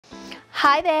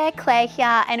Hi there, Claire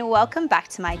here, and welcome back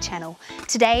to my channel.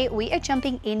 Today we are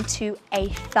jumping into a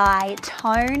thigh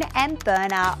tone and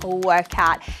burner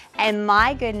workout. And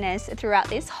my goodness, throughout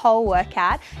this whole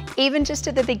workout, even just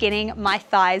at the beginning, my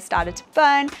thighs started to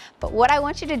burn. But what I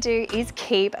want you to do is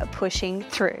keep pushing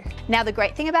through. Now, the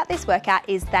great thing about this workout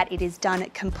is that it is done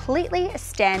completely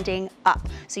standing up.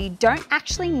 So you don't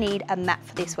actually need a mat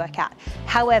for this workout.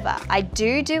 However, I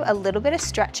do a little bit of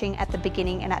stretching at the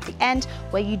beginning and at the end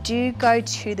where you do go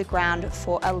to the ground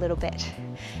for a little bit.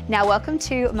 Now, welcome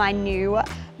to my new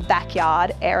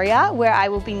backyard area where I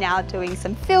will be now doing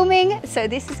some filming. So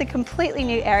this is a completely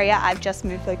new area. I've just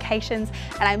moved locations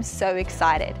and I'm so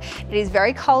excited. It is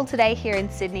very cold today here in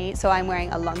Sydney, so I'm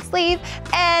wearing a long sleeve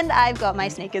and I've got my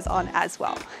sneakers on as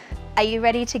well. Are you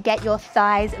ready to get your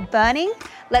thighs burning?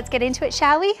 Let's get into it,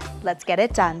 shall we? Let's get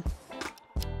it done.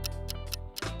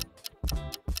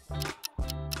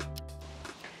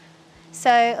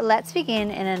 So let's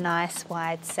begin in a nice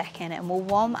wide second and we'll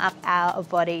warm up our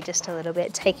body just a little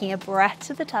bit, taking a breath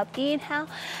to the top. Inhale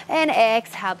and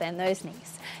exhale, bend those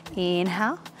knees.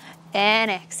 Inhale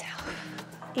and exhale.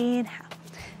 Inhale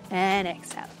and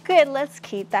exhale. Good, let's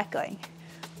keep that going.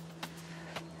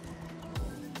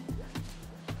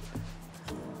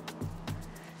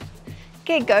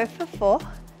 Good, go for 4,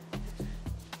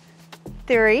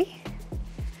 3,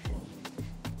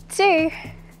 2,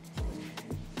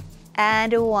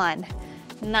 and 1.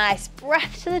 Nice,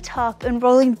 breath to the top and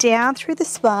rolling down through the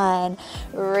spine,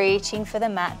 reaching for the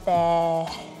mat there.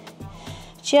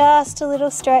 Just a little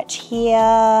stretch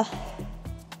here.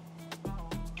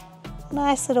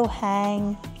 Nice little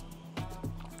hang.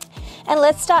 And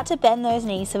let's start to bend those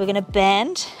knees. So we're going to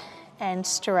bend and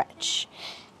stretch.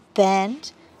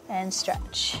 Bend and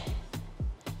stretch.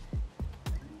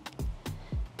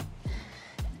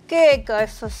 Good, go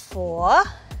for 4,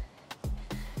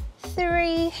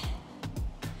 3,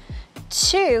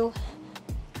 2,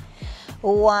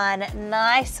 1.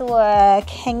 Nice work.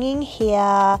 Hanging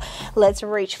here. Let's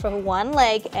reach for one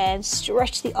leg and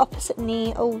stretch the opposite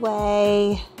knee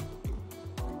away.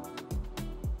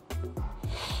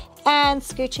 And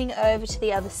scooching over to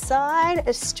the other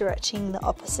side, stretching the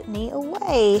opposite knee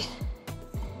away.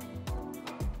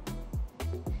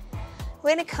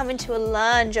 We're going to come into a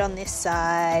lunge on this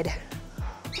side.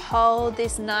 Hold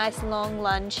this nice long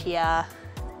lunge here.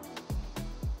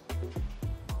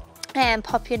 And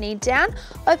pop your knee down,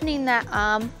 opening that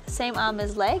arm, same arm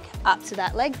as leg, up to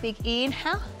that leg. Big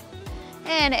inhale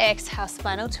and exhale,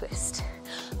 spinal twist.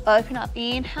 Open up,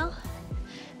 inhale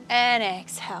and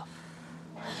exhale.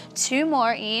 2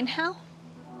 more, inhale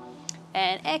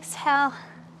and exhale.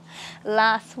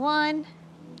 Last one.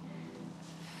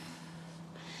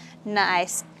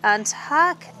 Nice,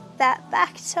 untuck that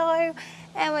back toe.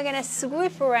 And we're going to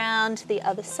swoop around to the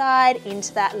other side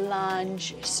into that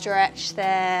lunge stretch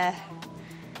there.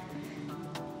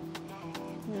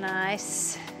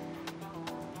 Nice.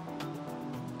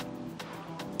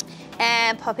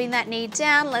 And popping that knee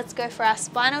down, let's go for our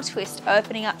spinal twist.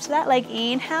 Opening up to that leg,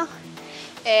 inhale.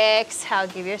 Exhale,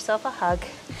 give yourself a hug.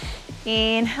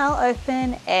 Inhale,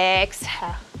 open,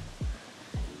 exhale.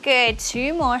 Good,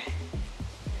 2 more.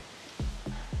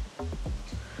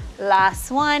 Last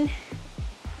one.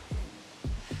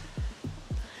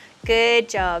 Good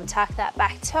job. Tuck that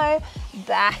back toe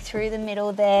back through the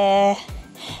middle there.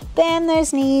 Bend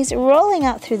those knees, rolling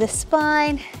up through the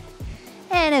spine,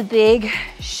 and a big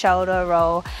shoulder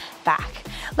roll back.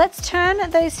 Let's turn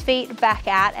those feet back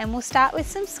out and we'll start with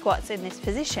some squats in this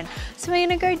position. So we're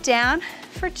going to go down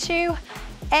for 2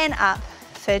 and up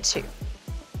for 2.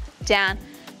 Down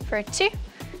for 2,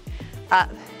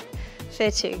 up for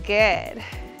 2. Good.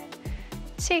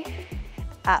 2,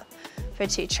 up for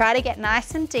 2. Try to get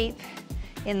nice and deep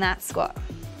in that squat.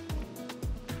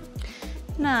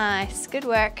 Nice, good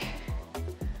work.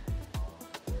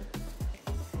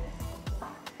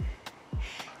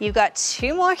 You've got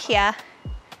 2 more here.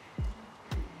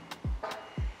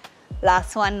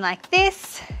 Last one like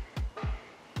this.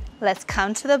 Let's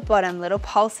come to the bottom, little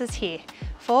pulses here.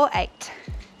 4, 8,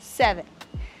 7,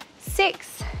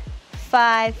 6,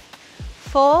 5,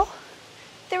 4,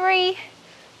 3,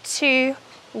 2,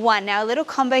 1. Now a little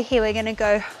combo here. We're going to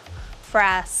go for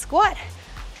our squat,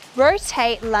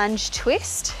 rotate, lunge,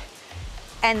 twist,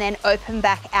 and then open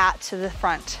back out to the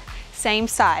front. Same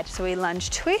side. So we lunge,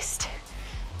 twist,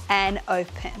 and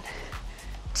open.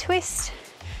 Twist,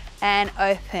 and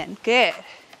open. Good.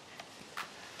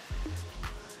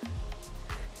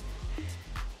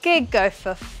 Good. Go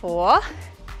for 4,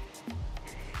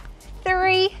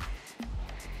 3,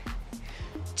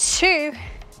 2,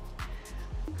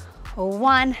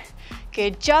 1.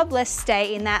 Good job. Let's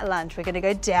stay in that lunge. We're gonna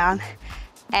go down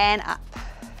and up.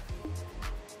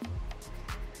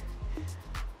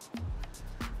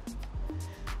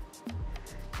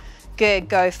 Good,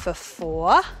 go for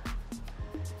 4,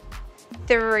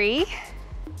 3,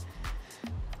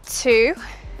 2,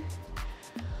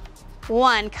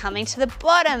 1. Coming to the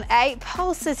bottom, 8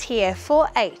 pulses here for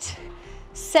 8,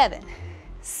 7,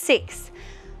 6,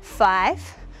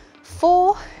 5,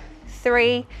 4,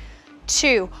 3,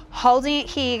 2. Holding it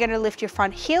here, you're gonna lift your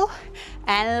front heel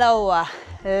and lower,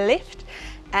 lift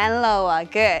and lower,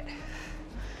 good.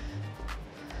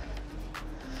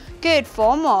 Good,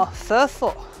 4 more for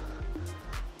 4.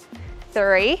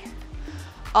 3,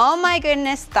 oh my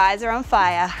goodness, thighs are on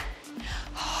fire.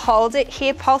 Hold it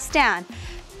here, pulse down.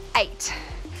 8,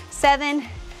 7,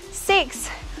 6,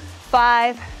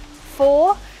 5,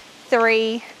 4,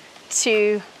 3,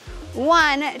 2,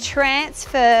 1.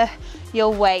 Transfer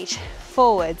your weight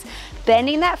forwards.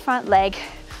 Bending that front leg,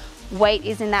 weight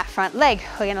is in that front leg.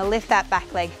 We're gonna lift that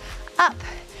back leg up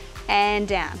and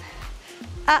down,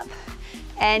 up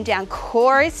and down.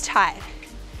 Core is tight.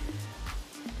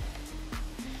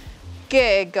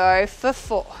 Good, go for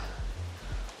 4,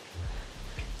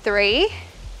 3,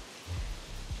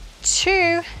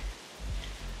 2,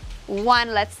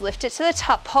 1. Let's lift it to the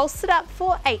top. Pulse it up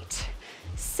for 8,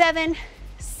 7,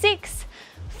 6,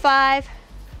 5,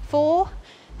 4,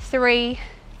 3,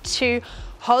 2.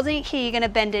 Holding it here, you're gonna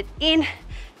bend it in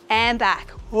and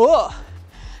back. Whoa.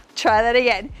 Try that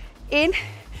again. In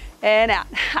and out.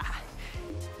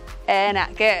 And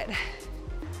out, good.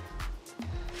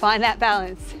 Find that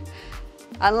balance.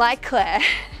 Unlike Claire.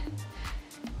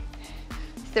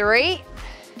 3,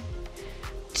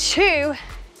 2,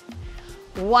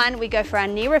 1. We go for our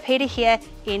knee repeater here,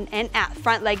 in and out.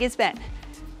 Front leg is bent.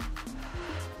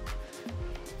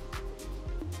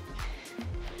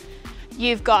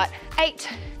 You've got 8,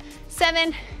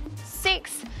 7,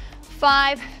 6,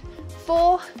 5,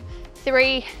 4,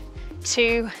 3,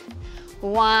 2,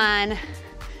 1.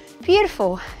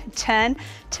 Beautiful. Turn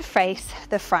to face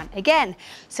the front again.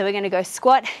 So we're going to go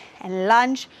squat and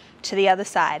lunge to the other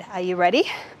side. Are you ready?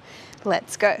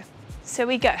 Let's go. So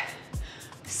we go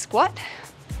squat,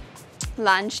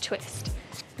 lunge, twist.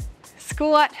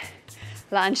 Squat,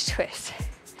 lunge, twist.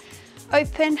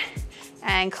 Open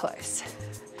and close.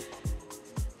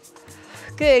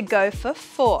 Good, go for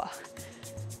 4,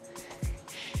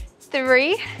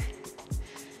 3,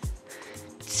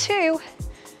 2,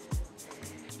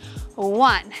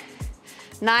 1.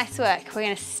 Nice work. We're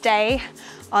gonna stay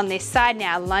on this side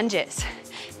now. Lunges,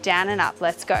 down and up.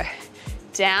 Let's go.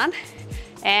 Down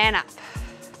and up.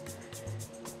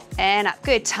 And up.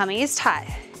 Good, tummy is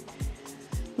tight.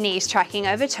 Knees tracking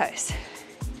over toes.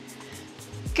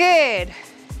 Good.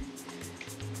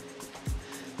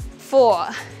 4,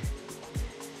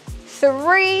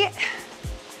 3,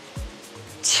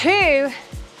 2,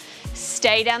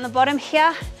 stay down the bottom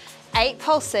here. 8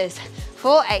 pulses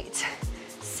for 8,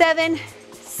 7,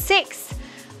 6,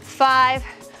 5,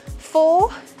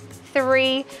 4,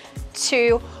 3,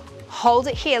 2. Hold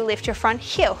it here, lift your front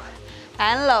heel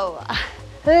and lower,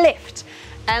 lift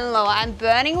and lower. I'm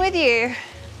burning with you.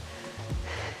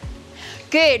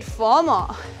 Good, 4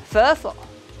 more for 4,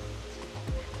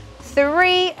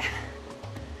 3,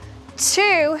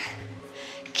 2,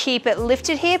 keep it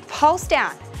lifted here, pulse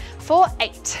down for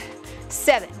 8,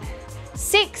 7,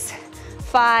 6,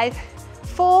 5,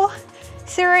 4,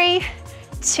 3,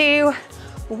 2,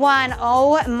 1.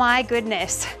 Oh my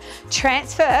goodness.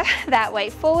 Transfer that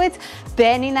weight forwards,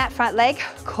 bending that front leg,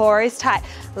 core is tight,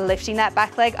 lifting that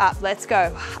back leg up. Let's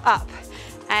go, up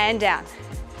and down.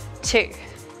 2.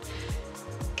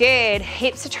 Good,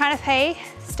 hips are trying to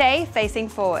stay facing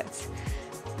forwards.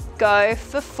 Go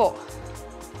for 4,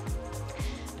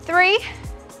 3,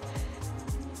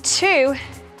 2,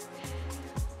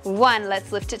 1.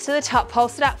 Let's lift it to the top.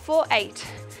 Pulse it up for 8,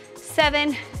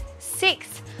 7,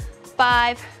 6,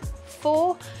 5,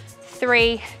 4,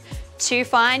 3, 2.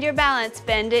 Find your balance.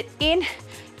 Bend it in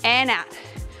and out.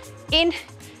 In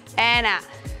and out.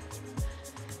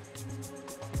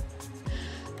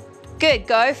 Good.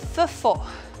 Go for 4,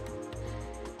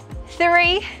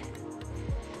 3,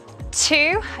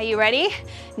 2. Are you ready?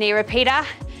 Knee repeater.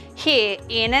 Here,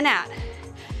 in and out.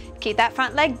 Keep that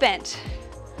front leg bent.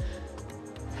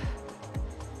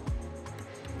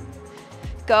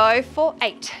 Go for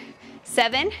 8,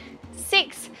 7,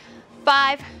 6,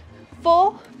 5,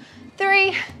 4,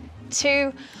 3,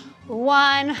 2,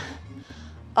 1.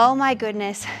 Oh my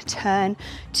goodness. Turn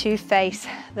to face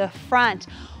the front.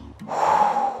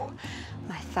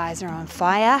 My Thighs are on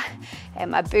fire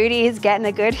and my booty is getting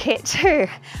a good hit too.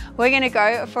 We're gonna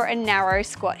go for a narrow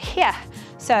squat here.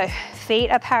 So feet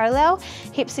are parallel,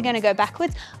 hips are gonna go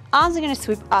backwards, arms are gonna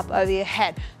swoop up over your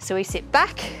head. So we sit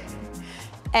back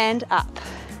and up.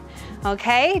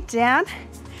 Okay, down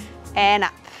and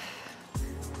up.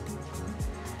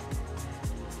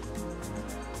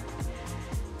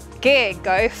 Good,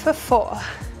 go for 4,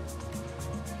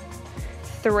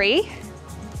 3,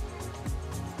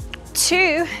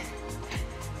 2,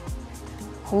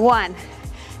 1.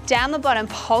 Down the bottom,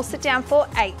 pulse it down for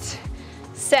 8,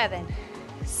 7,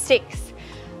 6,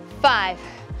 5,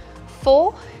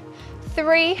 4,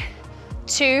 3,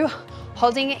 2,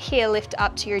 holding it here, lift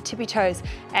up to your tippy toes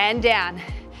and down.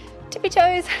 Tippy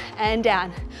toes and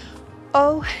down.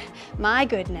 Oh my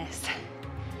goodness.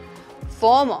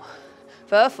 4 more.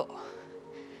 4,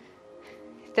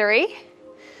 3,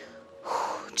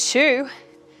 2,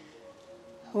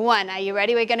 1. Are you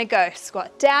ready? We're gonna go.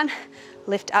 Squat down,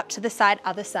 lift up to the side,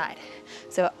 other side.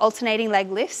 So alternating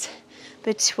leg lifts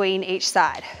between each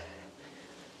side.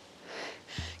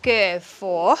 Good.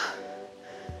 4,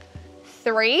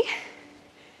 3,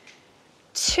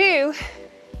 2,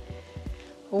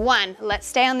 1. Let's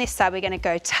stay on this side. We're gonna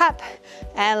go tap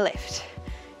and lift.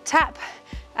 Tap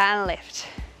and lift.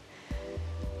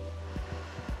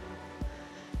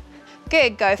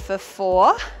 Good, go for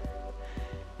 4,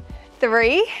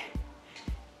 3,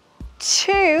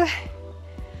 2,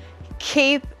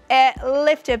 keep it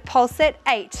lifted, pulse it,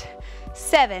 8,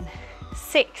 7,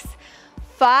 6,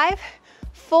 5,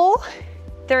 4,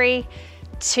 3,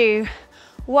 2,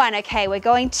 1. Okay, we're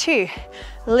going to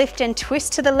lift and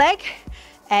twist to the leg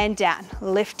and down,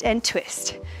 lift and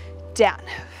twist, down.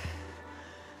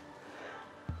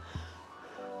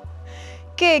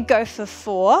 Good, go for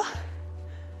 4,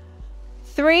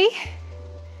 3,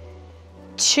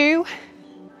 2,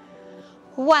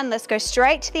 1. Let's go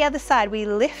straight to the other side. We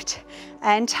lift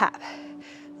and tap,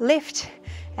 lift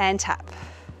and tap.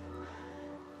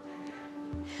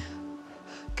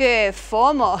 Good,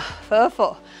 4 more,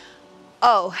 4.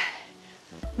 Oh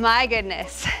my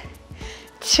goodness.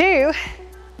 2,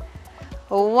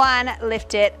 1,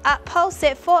 lift it up, pulse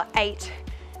it for 8,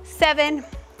 7,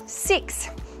 6,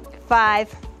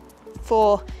 5,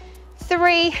 4,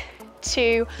 3,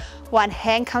 2, 1.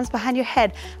 Hand comes behind your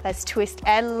head. Let's twist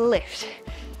and lift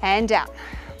and down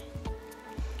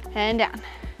and down.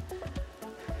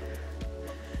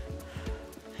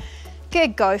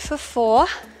 Good, go for 4,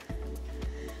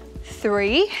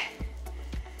 3,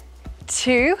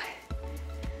 2,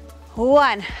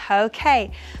 1.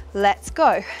 Okay, let's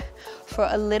go for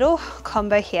a little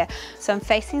combo here. So I'm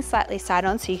facing slightly side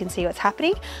on so you can see what's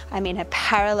happening. I'm in a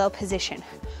parallel position.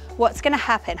 What's gonna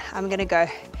happen? I'm gonna go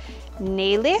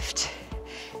knee lift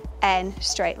and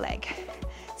straight leg.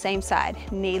 Same side,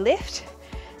 knee lift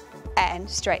and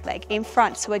straight leg in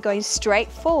front. So we're going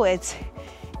straight forwards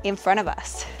in front of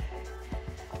us.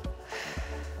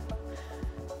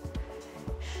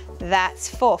 That's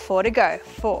 4, 4 to go.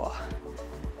 4,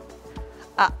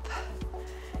 up,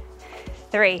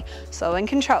 3, slow and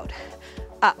controlled,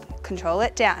 up, control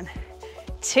it down,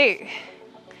 2,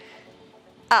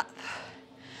 up,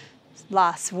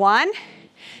 last 1.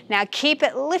 Now keep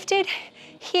it lifted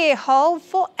here, hold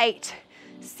for 8,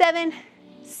 7,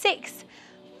 6,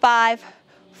 5,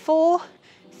 4,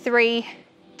 3,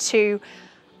 2,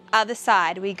 other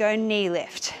side. We go knee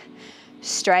lift,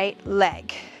 straight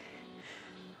leg,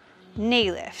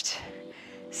 knee lift,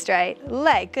 straight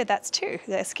leg. Good, that's 2.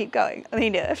 Let's keep going. Knee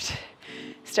lift,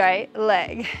 straight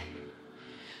leg,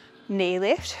 knee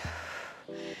lift,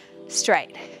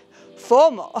 straight.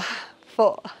 4 more.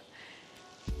 4,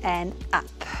 and up.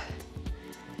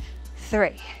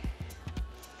 3,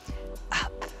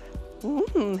 up.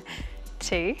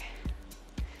 2,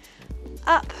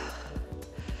 up.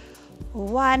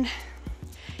 1.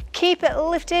 Keep it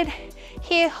lifted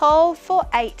here, hold for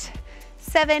 8,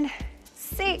 7,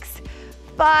 6,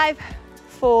 5,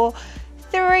 4,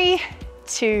 3,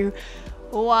 2,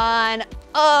 1.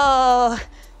 Oh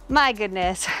my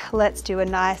goodness. Let's do a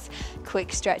nice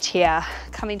quick stretch here.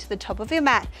 Coming to the top of your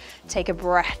mat, take a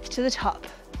breath to the top.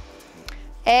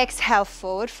 Exhale,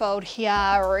 forward fold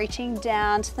here, reaching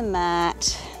down to the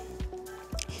mat.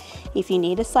 If you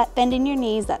need a slight bend in your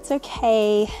knees, that's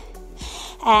okay.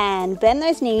 And bend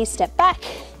those knees, step back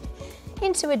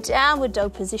into a downward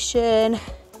dog position.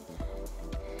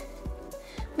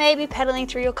 Maybe pedaling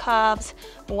through your calves,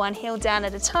 1 heel down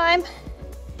at a time.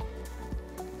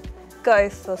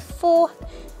 Go for 4,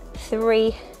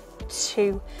 3,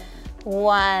 2,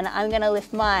 1. I'm gonna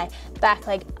lift my back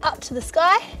leg up to the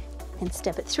sky and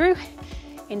step it through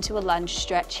into a lunge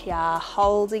stretch here,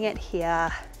 holding it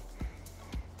here.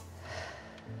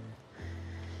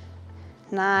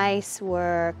 Nice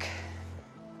work.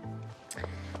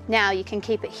 Now you can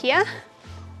keep it here,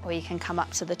 or you can come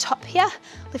up to the top here,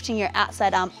 lifting your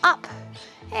outside arm up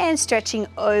and stretching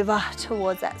over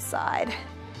towards that side.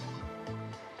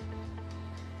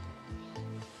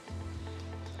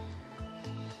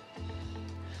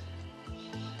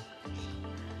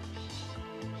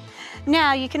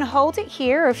 Now you can hold it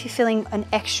here, or if you're feeling an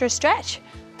extra stretch,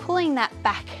 pulling that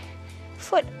back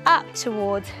foot up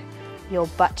towards your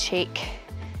butt cheek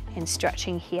and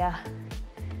stretching here.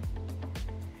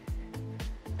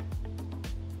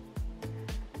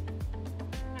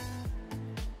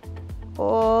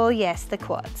 Oh yes, the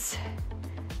quads.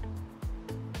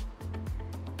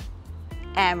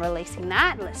 And releasing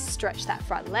that, let's stretch that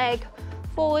front leg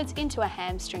forwards into a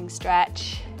hamstring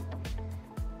stretch.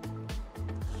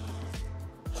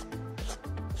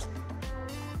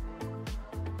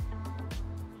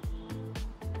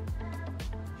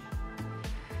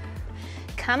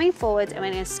 Coming forwards, and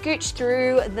we're going to scooch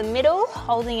through the middle,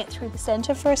 holding it through the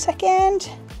center for a second,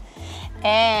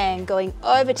 and going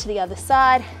over to the other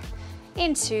side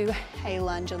into a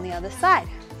lunge on the other side.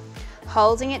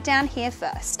 Holding it down here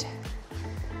first.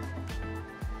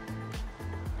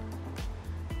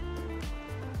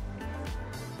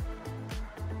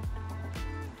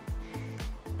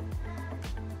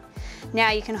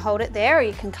 Now you can hold it there, or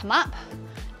you can come up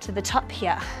to the top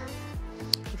here.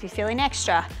 If you're feeling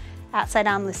extra, outside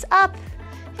arm lifts up,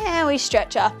 and we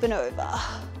stretch up and over.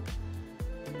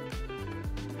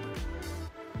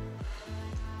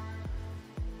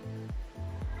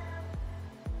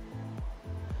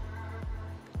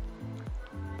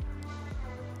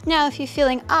 Now, if you're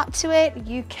feeling up to it,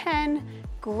 you can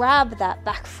grab that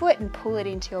back foot and pull it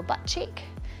into your butt cheek.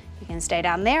 You can stay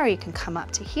down there, or you can come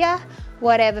up to here,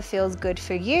 whatever feels good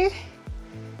for you.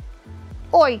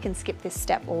 Or you can skip this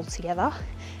step altogether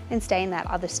and stay in that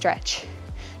other stretch.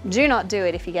 Do not do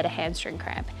it if you get a hamstring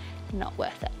cramp. Not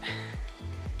worth it.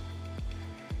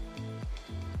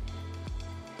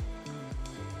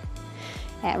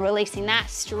 And releasing that,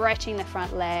 stretching the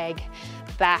front leg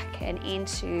back and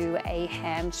into a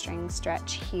hamstring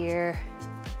stretch here.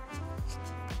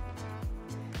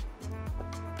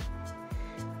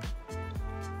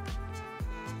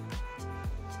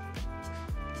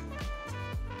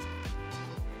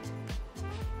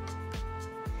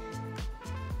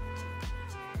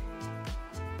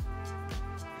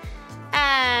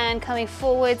 And coming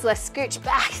forwards, let's scooch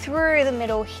back through the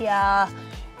middle here.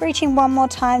 Reaching one more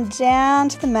time down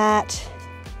to the mat.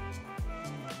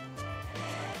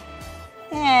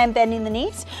 And bending the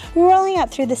knees, rolling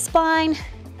up through the spine.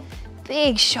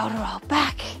 Big shoulder roll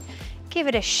back. Give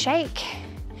it a shake.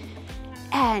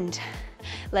 And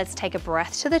let's take a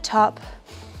breath to the top.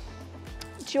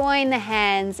 Join the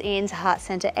hands into heart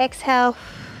center, exhale.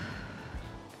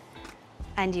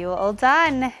 And you're all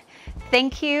done.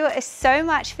 Thank you so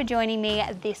much for joining me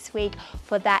this week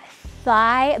for that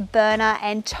thigh burner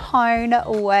and tone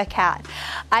workout.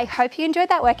 I hope you enjoyed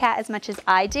that workout as much as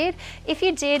I did. If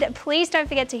you did, please don't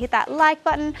forget to hit that like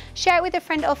button, share it with a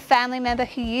friend or family member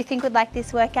who you think would like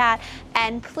this workout,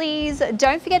 and please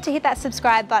don't forget to hit that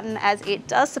subscribe button, as it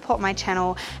does support my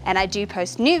channel and I do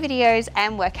post new videos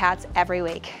and workouts every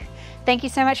week. Thank you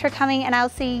so much for coming, and I'll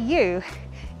see you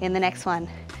in the next one.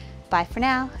 Bye for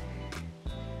now.